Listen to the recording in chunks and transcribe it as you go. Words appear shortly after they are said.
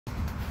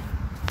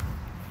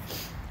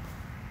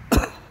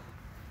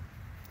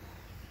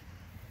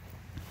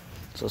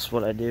So that's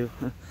what I do.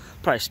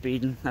 Probably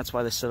speeding. That's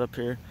why they sit up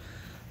here.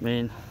 I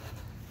mean,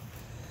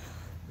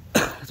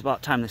 it's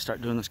about time they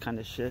start doing this kind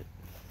of shit.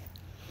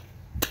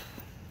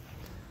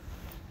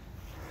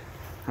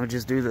 I would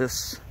just do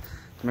this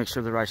to make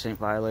sure the rights ain't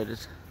violated.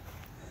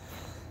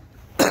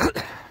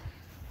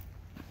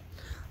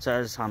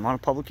 Says I'm on a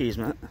public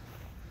easement.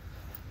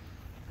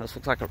 This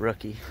looks like a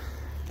rookie.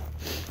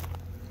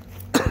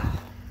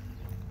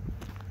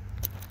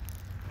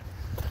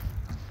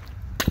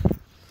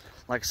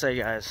 Like I say,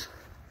 guys,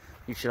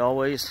 you should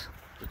always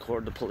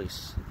record the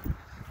police.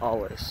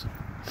 Always.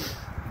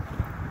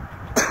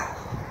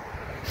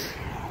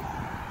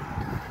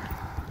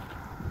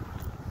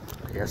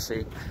 Yeah,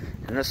 see,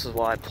 and this is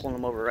why pulling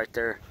them over right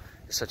there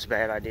is such a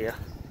bad idea.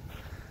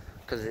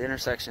 Because of the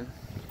intersection.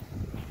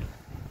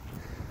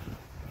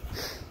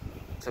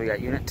 So we got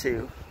Unit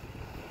 2,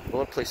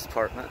 Willard Police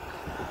Department.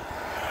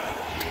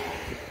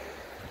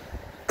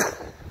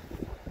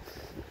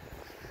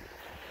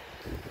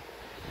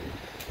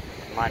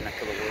 My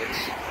neck of the woods.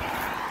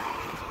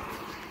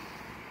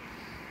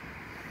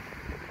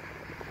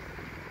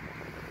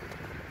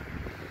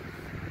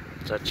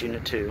 So that's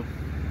Unit 2.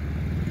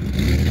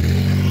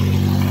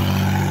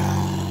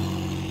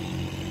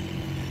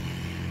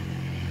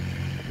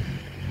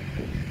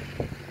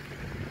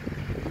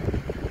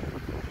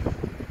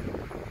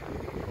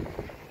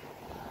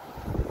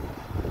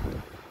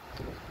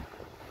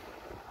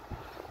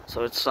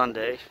 So it's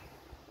Sunday,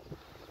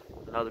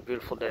 another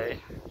beautiful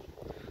day,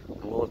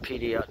 and Willard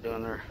PD out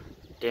doing their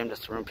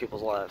damnedest to ruin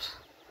people's lives.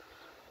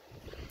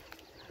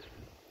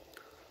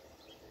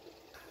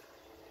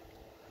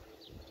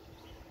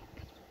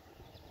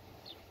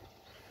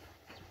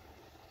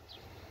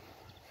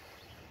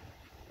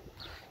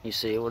 You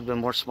see, it would have been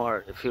more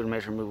smart if he would have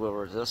made her move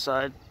over to this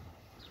side,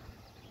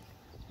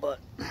 but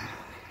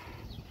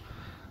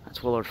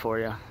that's Willard for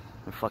you.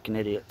 They're fucking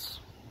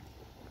idiots.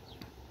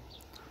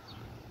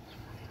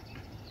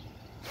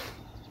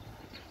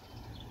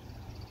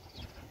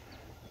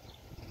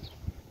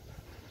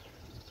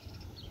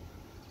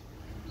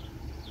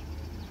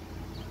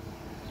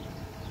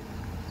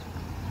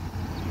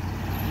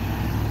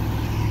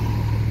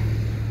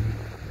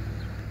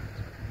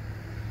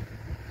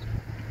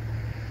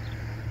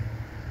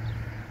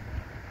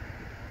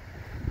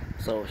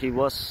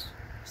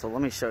 So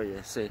let me show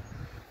you. See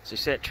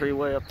that tree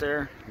way up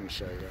there? Let me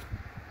show you.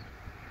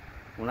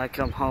 When I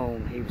come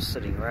home, he was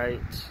sitting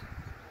right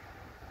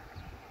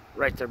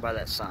there by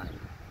that sign.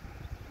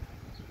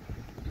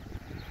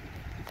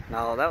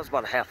 Now, that was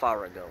about a half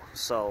hour ago.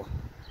 So,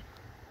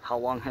 how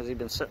long has he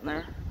been sitting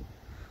there?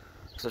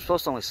 Because they're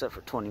supposed to only sit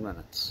for 20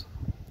 minutes.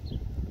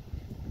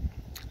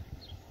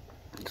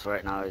 So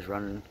right now he's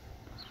running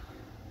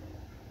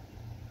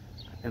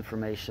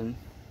information.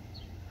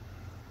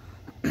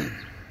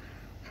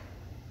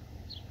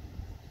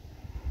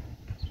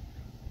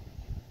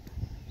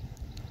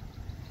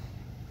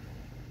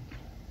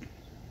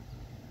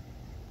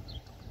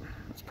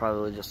 It's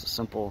probably just a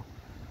simple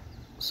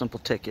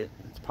ticket.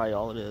 That's probably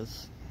all it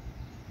is.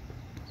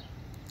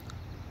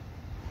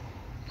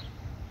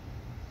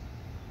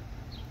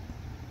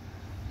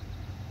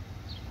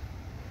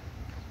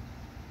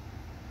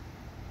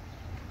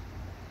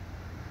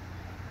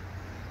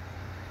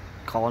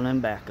 Calling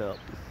him back up.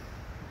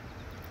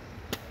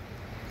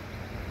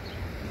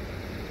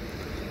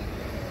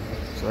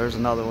 So there's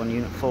another one,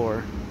 Unit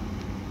 4.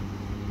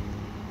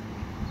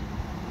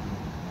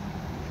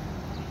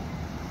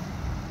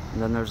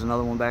 And then there's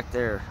another one back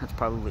there. That's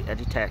probably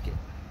Eddie Tackett.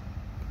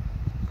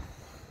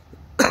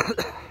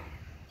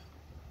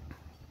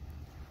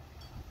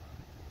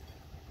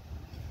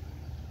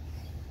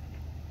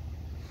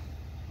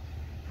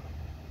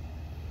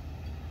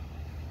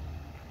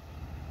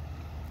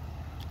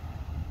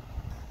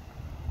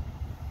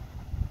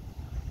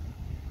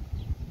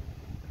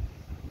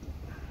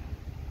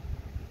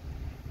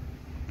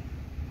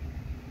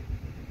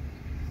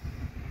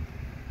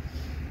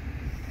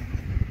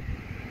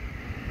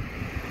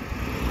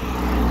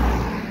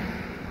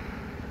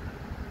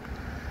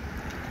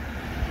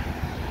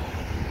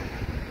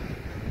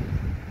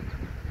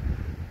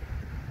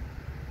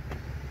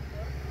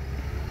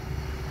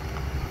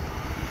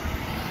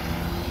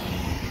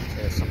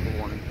 Simple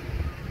warning.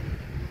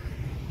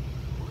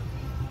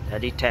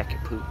 Eddie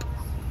Tackett poop.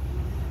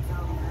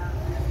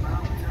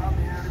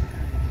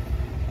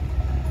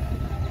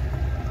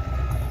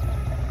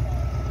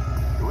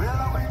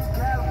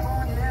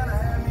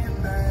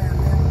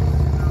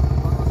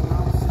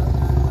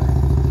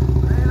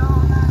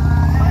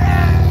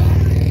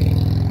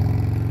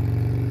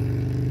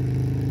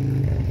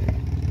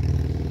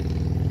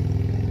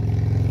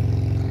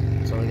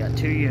 So we got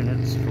 2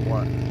 units for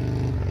what?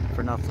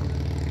 For nothing.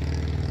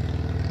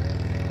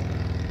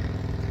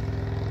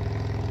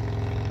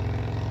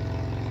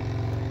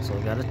 So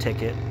they got a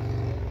ticket.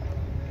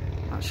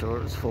 Not sure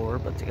what it's for,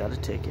 but they got a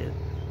ticket.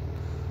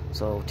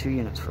 So 2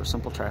 units for a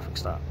simple traffic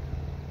stop.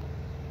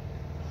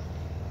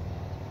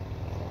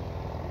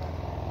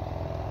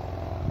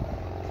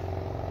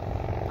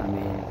 I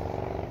mean,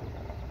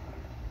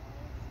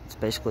 it's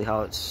basically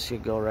how it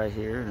should go right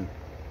here. And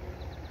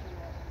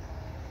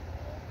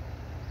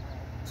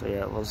so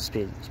yeah, it was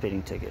a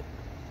speeding ticket.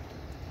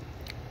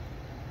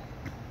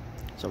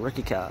 So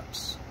rookie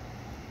cops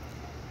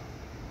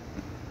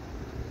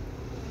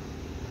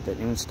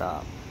didn't even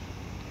stop.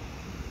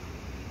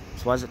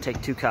 So why does it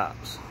take 2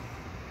 cops?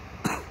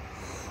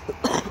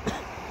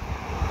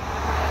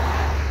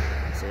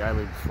 See, I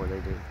leave before they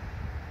do.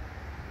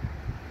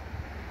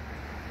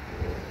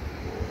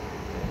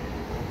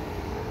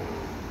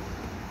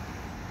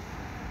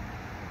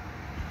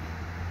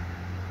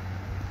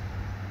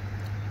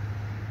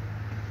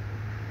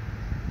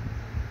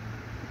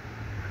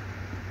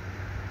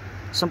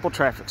 Simple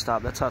traffic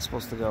stop, that's how it's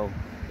supposed to go.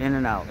 In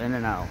and out, in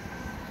and out.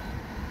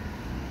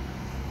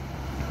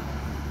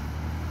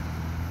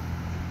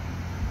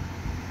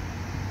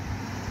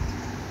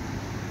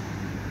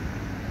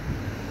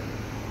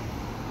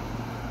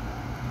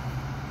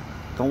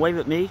 Don't wave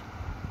at me.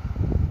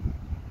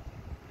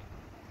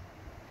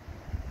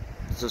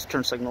 Is this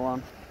turn signal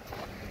on?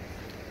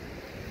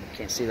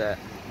 Can't see that.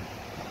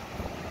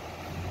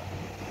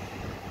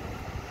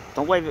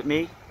 Don't wave at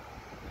me.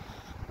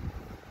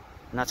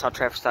 And that's how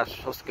traffic stops are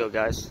supposed to go,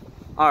 guys.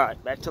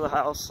 Alright, back to the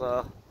house.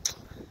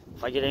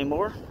 If I get any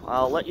more,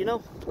 I'll let you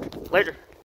know. Later.